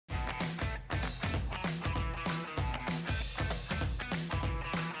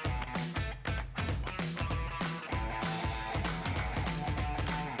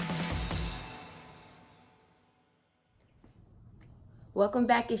Welcome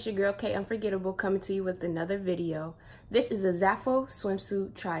back, it's your girl K Unforgettable coming to you with another video. This is a Zaful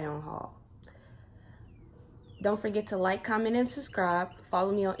swimsuit try-on haul. Don't forget to like, comment, and subscribe.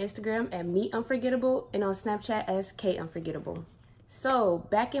 Follow me on Instagram at @meunforgettable and on Snapchat as K Unforgettable. So,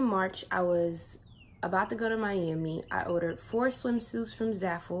 back in March, I was about to go to Miami. I ordered 4 swimsuits from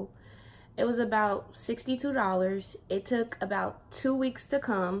Zaful. It was about $62. It took about 2 weeks to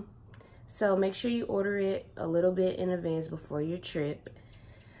come. So make sure you order it a little bit in advance before your trip.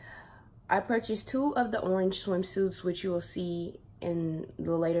 I purchased 2 of the orange swimsuits, which you will see in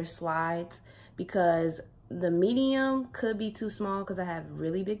the later slides, because the medium could be too small because I have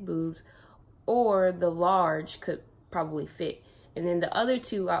really big boobs, or the large could probably fit. And then the other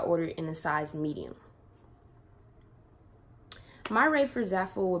 2 I ordered in a size medium. My rate for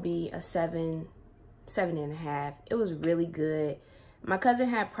Zaful would be a 7.5. It was really good. My cousin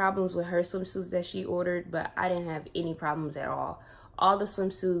had problems with her swimsuits that she ordered, but I didn't have any problems at all. All the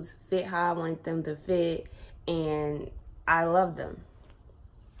swimsuits fit how I wanted them to fit, and I love them.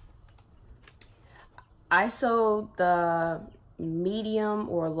 I sold the medium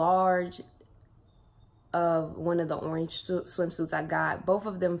or large of one of the orange swimsuits I got. Both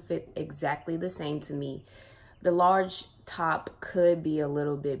of them fit exactly the same to me. The large top could be a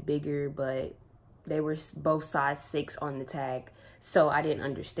little bit bigger, but they were both size 6 on the tag, so I didn't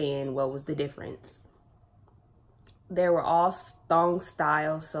understand what was the difference. They were all thong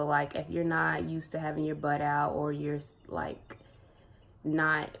style, so like if you're not used to having your butt out or you're like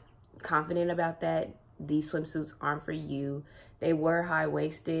not confident about that, these swimsuits aren't for you. They were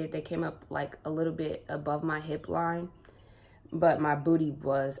high-waisted. They came up like a little bit above my hip line, but my booty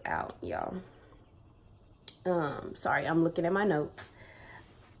was out, y'all. Sorry, I'm looking at my notes.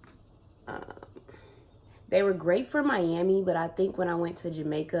 They were great for Miami, but I think when I went to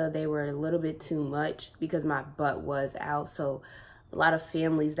Jamaica, they were a little bit too much because my butt was out. So a lot of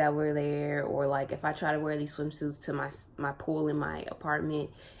families that were there, or like if I try to wear these swimsuits to my pool in my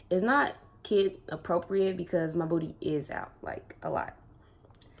apartment, it's not kid appropriate because my booty is out like a lot.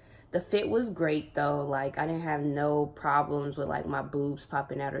 The fit was great though. Like I didn't have no problems with like my boobs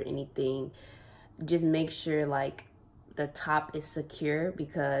popping out or anything. Just make sure like the top is secure,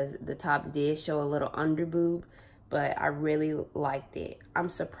 because the top did show a little under boob, but I really liked it. I'm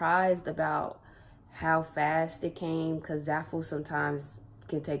surprised about how fast it came, because Zaful sometimes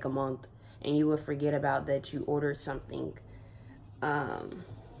can take a month and you will forget about that you ordered something. The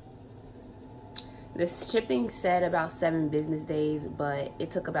shipping said about 7 business days, but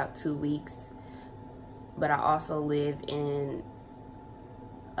it took about 2 weeks. But I also live in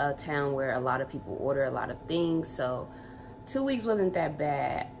a town where a lot of people order a lot of things, so 2 weeks wasn't that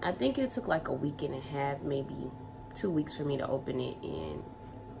bad. I think it took like a week and a half, maybe 2 weeks for me to open it and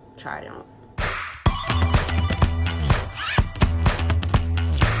try it on.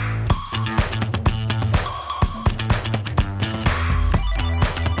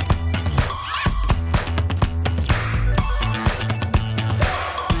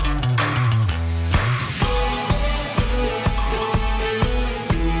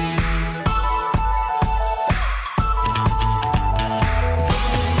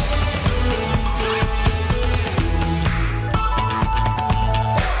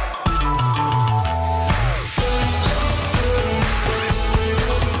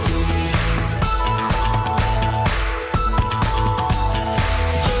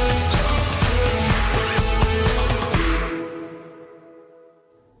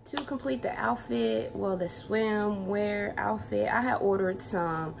 To complete the outfit, well, the swimwear outfit, I had ordered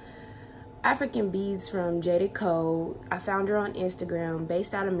some African beads from Jaded Co. I found her on Instagram,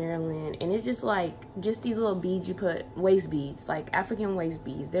 based out of Maryland, and it's just these little beads you put, waist beads, like African waist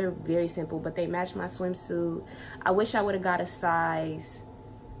beads. They're very simple, but they match my swimsuit. I wish I would have got a size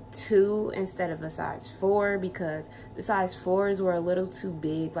 2 instead of a size 4, because the size 4s were a little too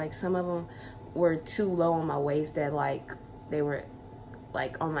big. Like some of them were too low on my waist, that like they were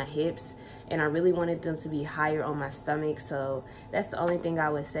like on my hips, and I really wanted them to be higher on my stomach. So that's the only thing I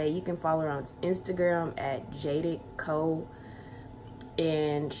would say. You can follow her on Instagram at Jaded Co,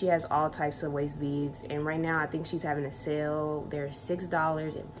 and she has all types of waist beads, and right now I think she's having a sale. They're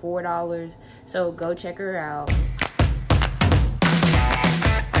 $6 and $4, so go check her out.